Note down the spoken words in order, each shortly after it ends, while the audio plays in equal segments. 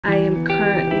I am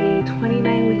currently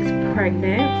 29 weeks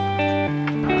pregnant.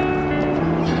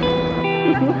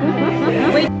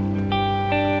 Wait.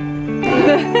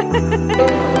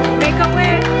 Make a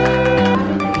wish.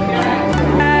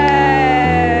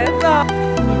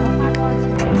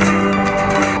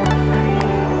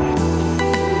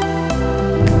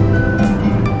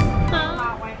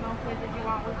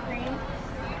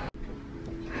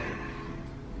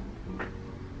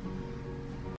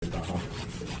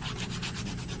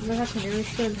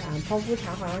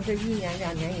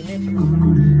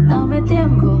 Dame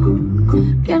tiempo,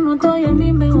 que no estoy en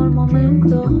mi mejor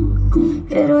momento,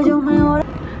 pero yo mejor.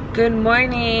 Good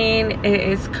morning. It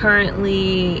is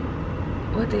currently,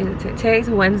 what day is it? Today's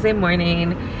Wednesday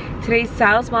morning. Today's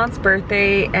Sal's mom's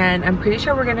birthday, and I'm pretty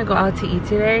sure we're gonna go out to eat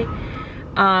today.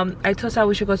 I told Sal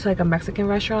we should go to like a Mexican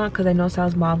restaurant because I know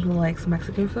Sal's mom likes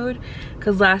Mexican food.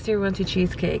 Because last year we went to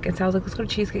Cheesecake, and Sal was like, let's go to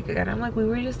Cheesecake again. I'm like, we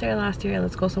were just there last year,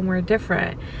 let's go somewhere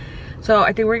different. So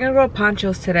I think we're gonna go to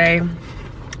Pancho's today.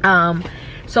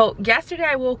 So yesterday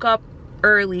I woke up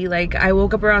early, like I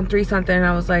woke up around 3 something, and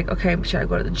I was like, okay, should I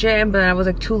go to the gym? But then I was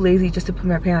like too lazy just to put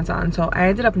my pants on, so I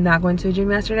ended up not going to the gym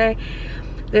yesterday.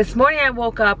 This morning I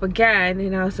woke up again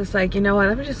and I was just like, you know what,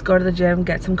 let me just go to the gym,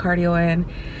 get some cardio in.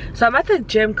 So I'm at the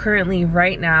gym currently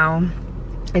right now.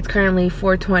 It's currently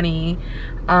 4:20.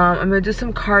 I'm gonna do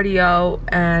some cardio,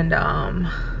 and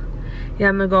yeah,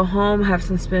 I'm gonna go home, have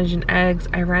some spinach and eggs.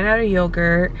 I ran out of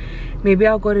yogurt. Maybe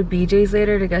I'll go to BJ's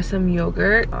later to get some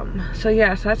yogurt. So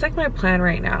yeah, so that's like my plan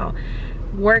right now.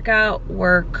 Workout,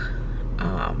 work,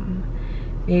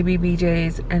 maybe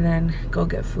BJ's, and then go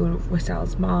get food with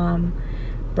Sal's mom,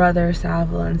 brother, Sal,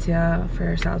 Valencia,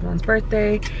 for Sal's mom's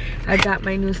birthday. I got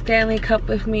my new Stanley cup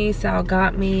with me. Sal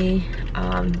got me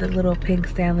the little pink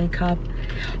Stanley cup.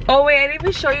 Oh wait, I didn't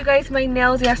even show you guys my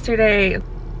nails yesterday.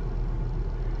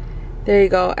 There you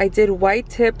go. I did white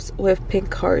tips with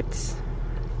pink hearts.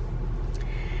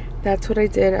 That's what I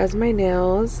did as my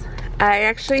nails. I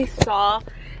actually saw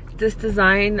this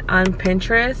design on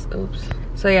Pinterest. Oops.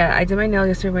 So yeah, I did my nails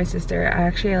yesterday with my sister. I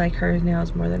actually like her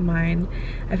nails more than mine.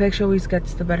 I feel like she always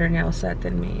gets the better nail set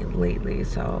than me lately.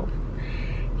 So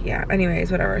yeah,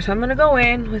 anyways, whatever. So I'm gonna go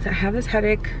in with, I have this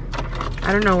headache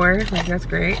out of nowhere. Like, that's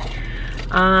great.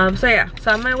 So yeah,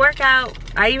 so I'm gonna work out.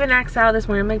 I even asked Sal this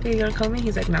morning, I'm like, babe, you wanna come with me?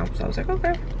 He's like, no. So I was like,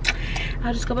 okay,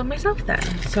 I'll just go by myself then.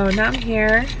 So now I'm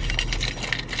here,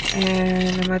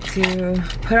 and I'm about to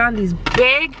put on these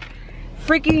big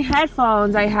freaking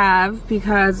headphones I have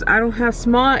because I don't have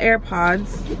small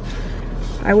AirPods.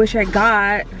 I wish I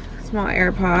got small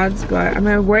AirPods, but I'm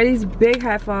gonna wear these big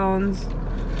headphones.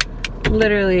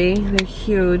 Literally, they're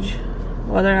huge.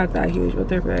 Well, they're not that huge, but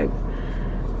they're big.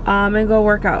 And go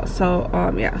work out. So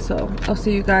yeah, so I'll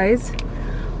see you guys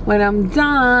when I'm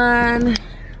done.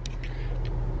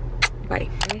 Bye.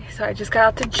 So I just got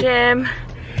out the gym,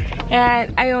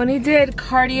 and I only did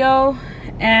cardio,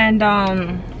 and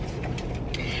I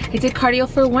did cardio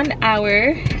for 1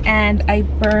 hour, and I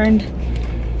burned,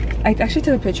 I actually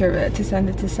took a picture of it to send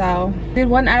it to Sal. I did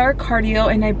 1 hour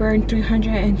cardio and I burned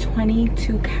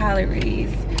 322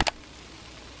 calories.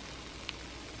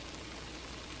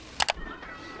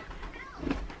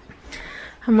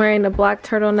 I'm wearing a black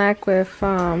turtleneck with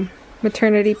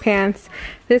maternity pants.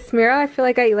 This mirror, I feel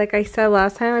like I said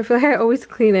last time, I feel like I always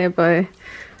clean it, but I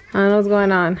don't know what's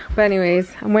going on. But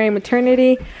anyways, I'm wearing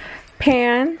maternity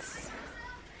pants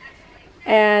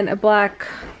and a black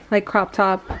like crop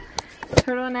top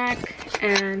turtleneck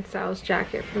and Sal's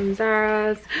jacket from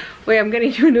Zara's. Wait, I'm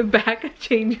getting you in the back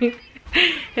changing.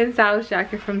 And Sal's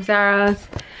jacket from Zara's.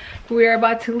 We're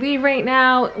about to leave right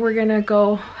now. We're gonna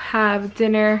go have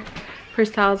dinner for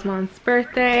Sal's mom's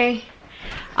birthday.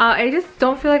 I just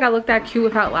don't feel like I look that cute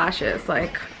without lashes.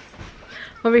 Like,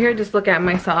 over here just look at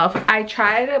myself. I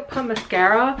tried to put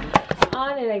mascara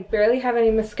on and I barely have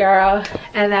any mascara,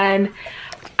 and then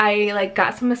I like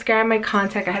got some mascara in my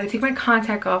contact. I had to take my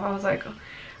contact off. I was like,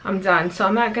 I'm done. So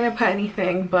I'm not gonna put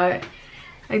anything, but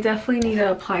I definitely need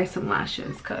to apply some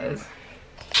lashes because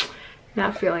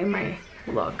not feeling my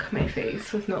look, my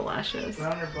face with no lashes.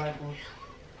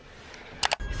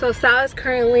 So Sal is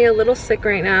currently a little sick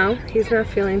right now. He's not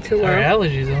feeling too well.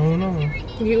 Allergies, I don't know.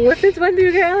 When do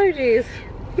you get allergies?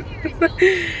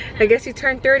 I guess you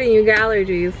turn 30 and you get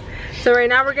allergies. So right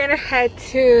now we're gonna head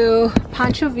to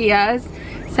Pancho Villa's.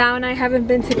 Sal and I haven't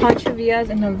been to Pancho Villa's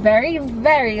in a very,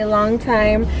 very long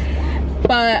time.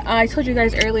 But I told you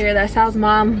guys earlier that Sal's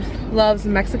mom loves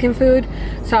Mexican food.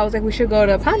 So I was like, we should go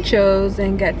to Pancho's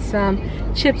and get some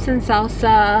chips and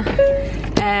salsa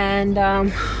and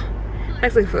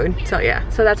Mexican food. So yeah,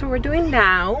 so that's what we're doing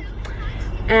now.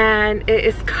 And it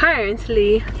is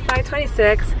currently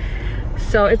 5:26.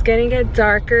 So it's gonna get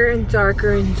darker and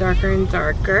darker and darker and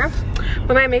darker.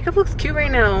 But my makeup looks cute right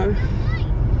now.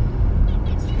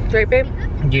 Right, babe?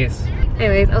 Yes.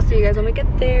 Anyways, I'll see you guys when we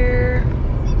get there.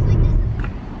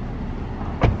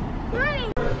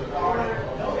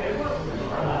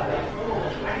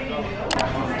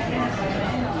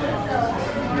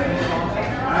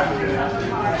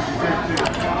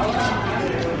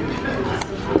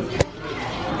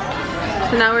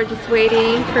 So now we're just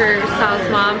waiting for Sal's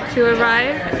mom to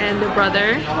arrive and the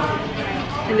brother.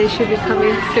 And they should be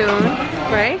coming soon,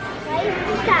 right?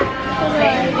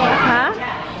 Huh?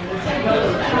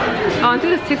 I want to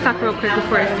do this TikTok real quick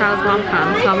before Sal's mom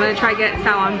comes. So I'm gonna try to get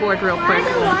Sal on board real quick.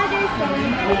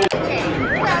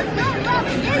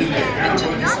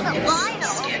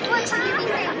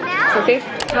 Okay,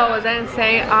 so was I gonna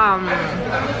say,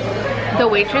 the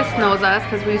waitress knows us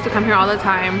because we used to come here all the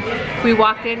time. We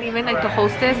walked in, even like the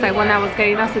hostess, like when I was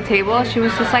getting us the table, she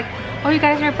was just like, oh, you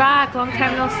guys are back, long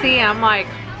time no see. I'm like,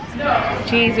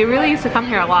 geez, we really used to come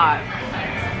here a lot.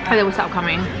 And then we stopped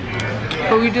coming.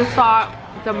 But we just saw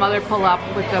the mother pull up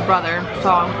with the brother,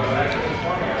 so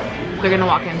they're gonna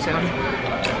walk in soon.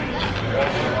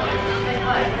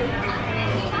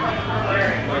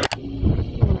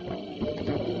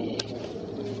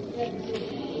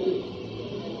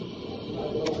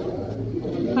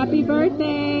 Happy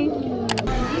birthday!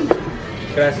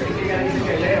 Gracias.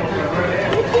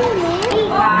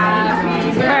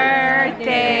 Happy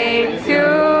birthday to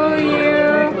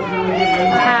you.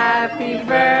 Happy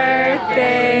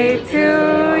birthday to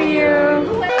you.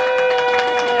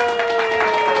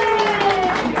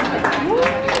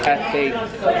 That steak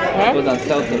was on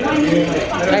sale today.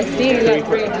 I see you got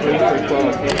 3 for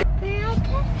 12.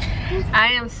 I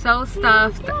am so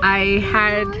stuffed. I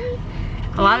had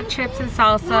a lot of chips and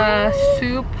salsa,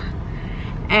 soup,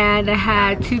 and I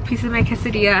had 2 pieces of my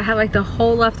quesadilla. I had like the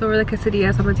whole leftover of the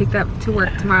quesadilla, so I'm gonna take that to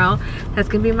work tomorrow. That's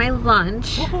gonna be my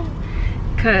lunch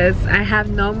because I have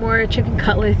no more chicken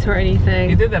cutlets or anything.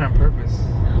 You did that on purpose.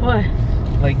 What?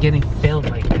 Like getting filled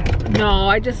like that. No,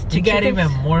 I just You got even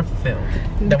more filled.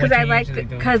 Because I liked it.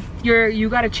 Because you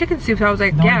got a chicken soup, so I was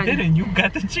like, no, yeah. I didn't. You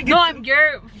got the chicken no, soup.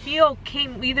 your meal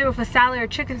came either with a salad or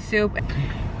chicken soup,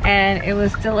 and it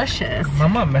was delicious.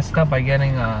 Mama messed up by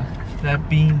getting that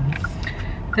beans.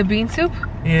 The bean soup?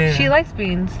 Yeah. She likes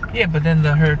beans. Yeah, but then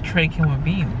her tray came with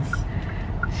beans.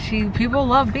 People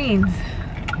love beans.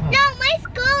 No, my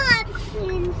school loves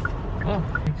beans. Oh.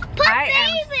 Put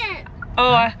baby.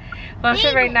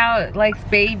 Lusha right now likes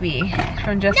Baby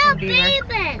from Justin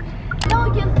Bieber.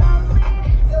 No, baby.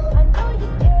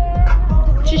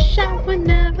 Just shout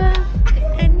whenever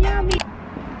and yummy.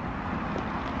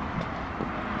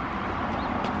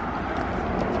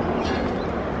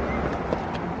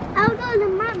 I'll go to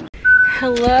mom.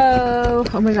 Hello.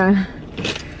 Oh my god.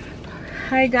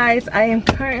 Hi guys, I am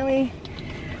currently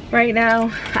right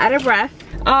now out of breath.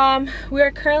 We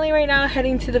are currently right now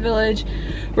heading to the village.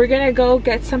 We're gonna go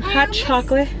get some hot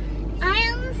chocolate.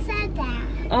 I almost said that.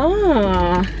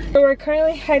 Oh. So we're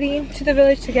currently heading to the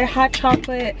village to get hot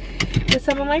chocolate with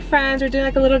some of my friends. We're doing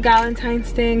like a little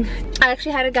Galentine's thing. I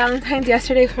actually had a Galentine's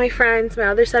yesterday with my friends, my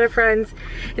other set of friends,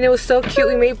 and it was so cute.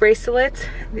 We made bracelets.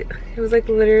 It was like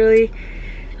literally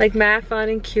like mad fun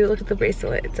and cute. Look at the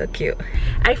bracelet, it's so cute.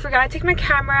 I forgot to take my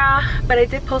camera, but I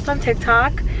did post on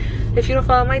TikTok. If you don't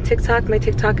follow my TikTok is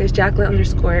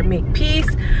Jacqueline_makepeace.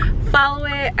 Follow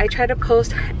it. I try to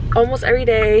post almost every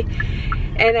day,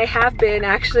 and I have been.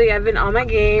 Actually, I've been on my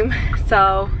game.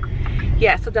 So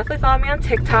yeah, so definitely follow me on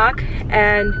TikTok.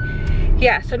 And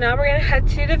yeah, so now we're gonna head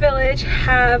to the village,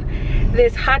 have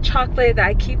this hot chocolate that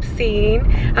I keep seeing.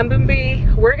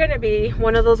 We're gonna be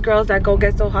one of those girls that go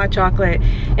get so hot chocolate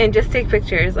and just take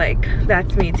pictures. Like,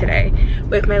 that's me today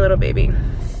with my little baby.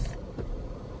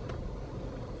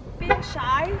 Being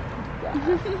shy?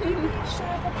 You're being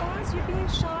shy, the boss? You're being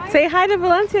shy? Say hi to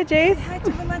Valencia, Jace. Hi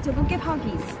to Valencia. Go give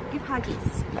huggies. Give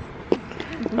huggies.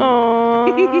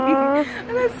 Aww.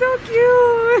 That's so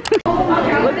cute.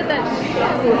 Look at that.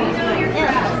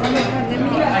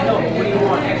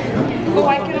 Oh,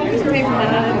 I can always pay for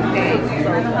another day.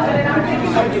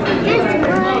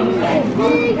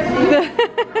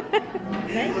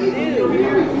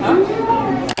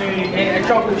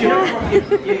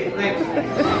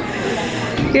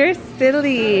 You're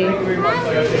silly.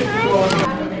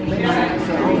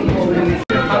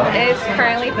 It's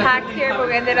currently packed here, but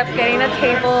we ended up getting a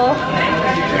table.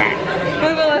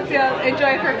 Look, Valencia,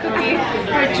 enjoy her cookie,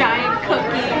 her giant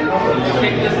cookie.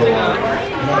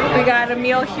 We got a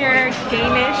meal here,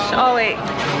 Danish. Oh wait.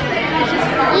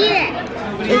 Eat it.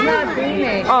 It's not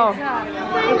Danish. Oh.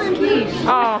 It's quiche.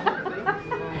 Oh.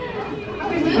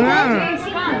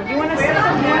 fun. You want to sit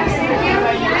up? You want to sit here?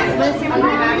 You want to sit on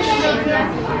the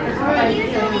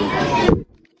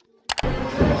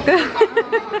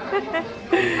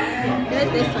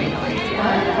This way,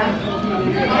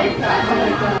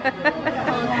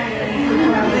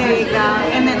 There you go.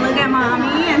 And then look at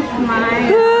mommy and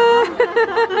smile.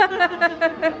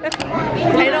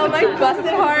 I know, my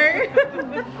busted heart.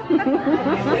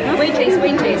 Wait, Chase.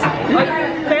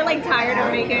 They're like tired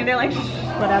of making it. They're like, shh,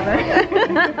 whatever.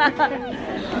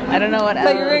 I don't know what else.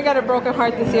 So you really got a broken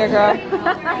heart this year, girl.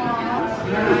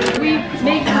 We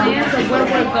make plans of where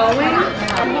we're going.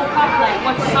 Look up like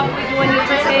what stuff we do in the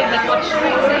like what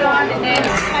streets they on, and then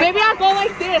Maybe I'll go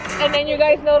like this, and then you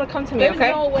guys know to come to me, okay?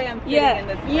 There's no way I'm fitting in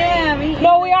this. Yeah,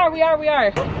 no, we are.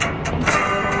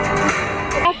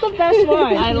 That's the best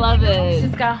one. I love it.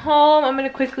 Just got home. I'm gonna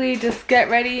quickly just get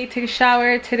ready, take a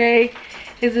shower. Today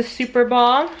is a Super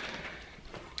Bowl.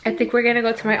 I think we're gonna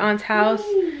go to my aunt's house.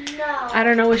 I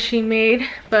don't know what she made,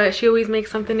 but she always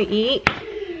makes something to eat.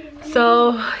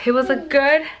 So it was a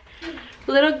good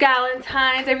little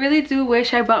Galentines. I really do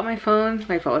wish I bought my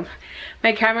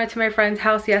camera to my friend's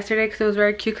house yesterday because it was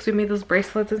very cute because we made those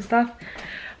bracelets and stuff.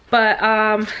 But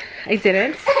I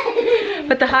didn't.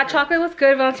 But the hot chocolate was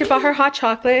good. Valencia bought her hot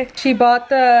chocolate. She bought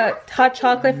the hot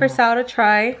chocolate for Sal to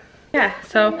try. Yeah,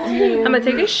 so I'm gonna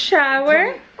take a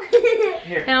shower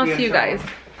and I'll see you guys.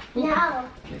 No.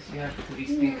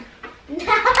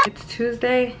 It's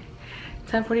Tuesday,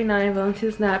 10:49.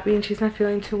 Valencia's napping. She's not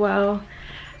feeling too well.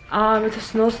 It's a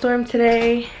snowstorm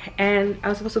today and I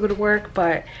was supposed to go to work,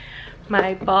 but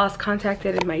my boss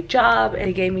contacted my job and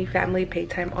they gave me family paid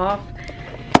time off.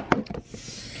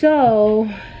 So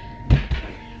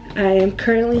I am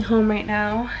currently home right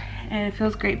now and it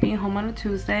feels great being home on a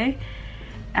Tuesday.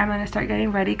 I'm gonna start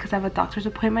getting ready because I have a doctor's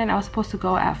appointment. I was supposed to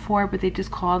go at 4, but they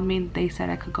just called me and they said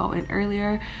I could go in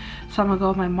earlier. So I'm gonna go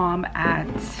with my mom at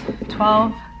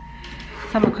 12. So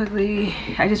I'm gonna quickly,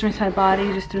 I just rinsed my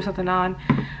body, just threw something on.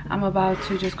 I'm about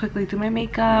to just quickly do my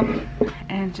makeup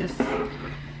and just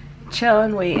chill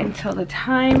and wait until the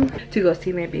time to go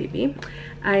see my baby.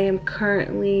 I am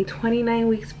currently 29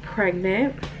 weeks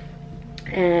pregnant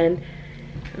and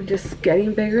I'm just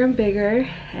getting bigger and bigger,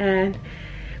 and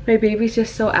my baby's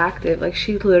just so active. Like,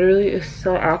 she literally is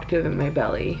so active in my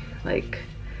belly, like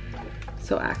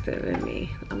so active in me.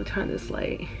 I'm gonna turn this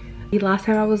light. The last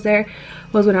time I was there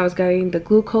was when I was getting the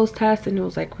glucose test and it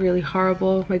was like really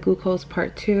horrible. My glucose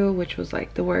part 2, which was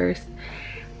like the worst.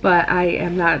 But I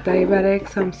am not diabetic,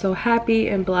 so I'm so happy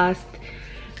and blessed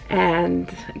and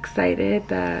excited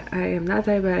that I am not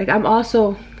diabetic. I'm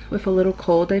also with a little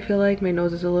cold. I feel like my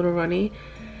nose is a little runny,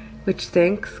 which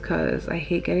stinks because I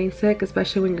hate getting sick,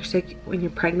 especially when you're sick, when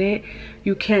you're pregnant.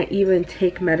 You can't even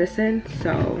take medicine.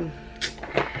 So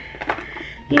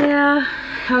yeah,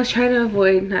 I was trying to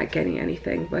avoid not getting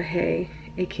anything, but hey,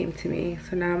 it came to me.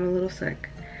 So now I'm a little sick.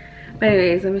 But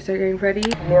anyways, let me start getting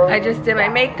ready. I just did my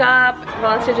makeup.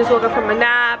 Valencia just woke up from a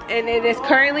nap and it is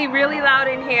currently really loud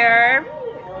in here.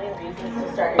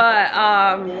 But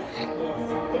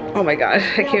oh my god,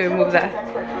 I can't even move that.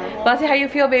 Valencia, how you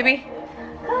feel, baby?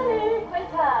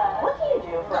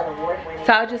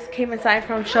 Sal just came inside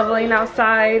from shoveling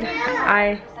outside.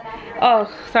 Oh,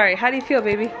 sorry. How do you feel,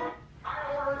 baby?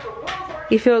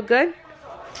 You feel good?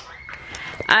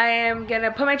 I am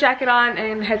gonna put my jacket on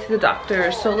and head to the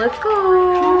doctor. So let's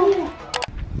go.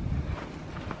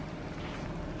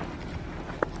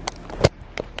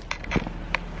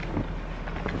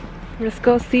 Let's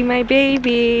go see my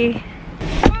baby.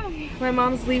 My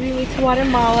mom's leaving me to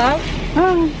Guatemala.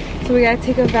 So we gotta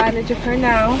take advantage of her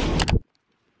now.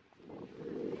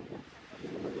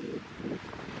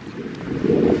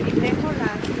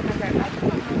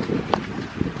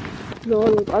 No,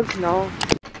 los dogs no.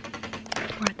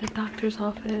 We're at the doctor's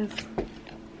office.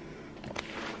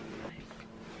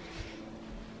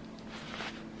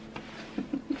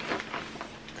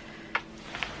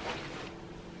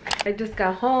 I just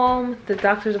got home. The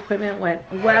doctor's appointment went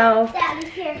well.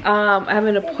 I have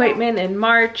an appointment in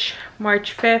March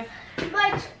 5th.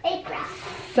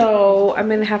 So I'm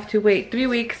gonna have to wait 3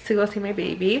 weeks to go see my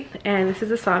baby. And this is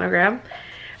a sonogram.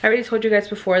 I already told you guys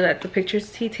before that the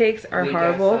pictures he takes are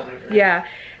horrible. Yeah,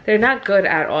 they're not good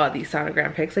at all, these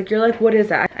sonogram pics. Like, you're like, what is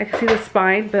that? I can see the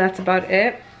spine, but that's about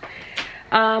it.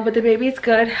 But the baby's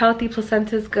good, healthy,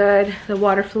 placenta's good, the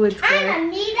water fluid's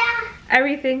good.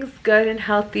 Everything's good and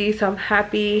healthy, so I'm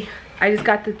happy. I just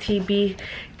got the TB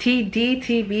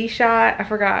shot. I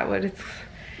forgot what it's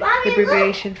the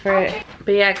abbreviation for it.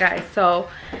 But yeah, guys, so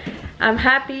I'm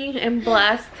happy and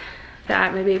blessed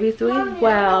that my baby's doing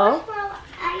well.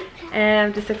 And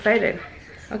I'm just excited.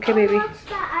 Okay, baby.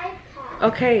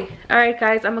 Okay, all right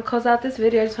guys, I'm gonna close out this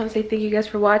video. I just want to say thank you guys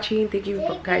for watching. Thank you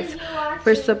guys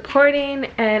for supporting,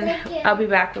 and I'll be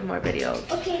back with more videos.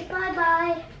 Okay,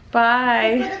 bye-bye.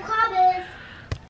 Bye. For the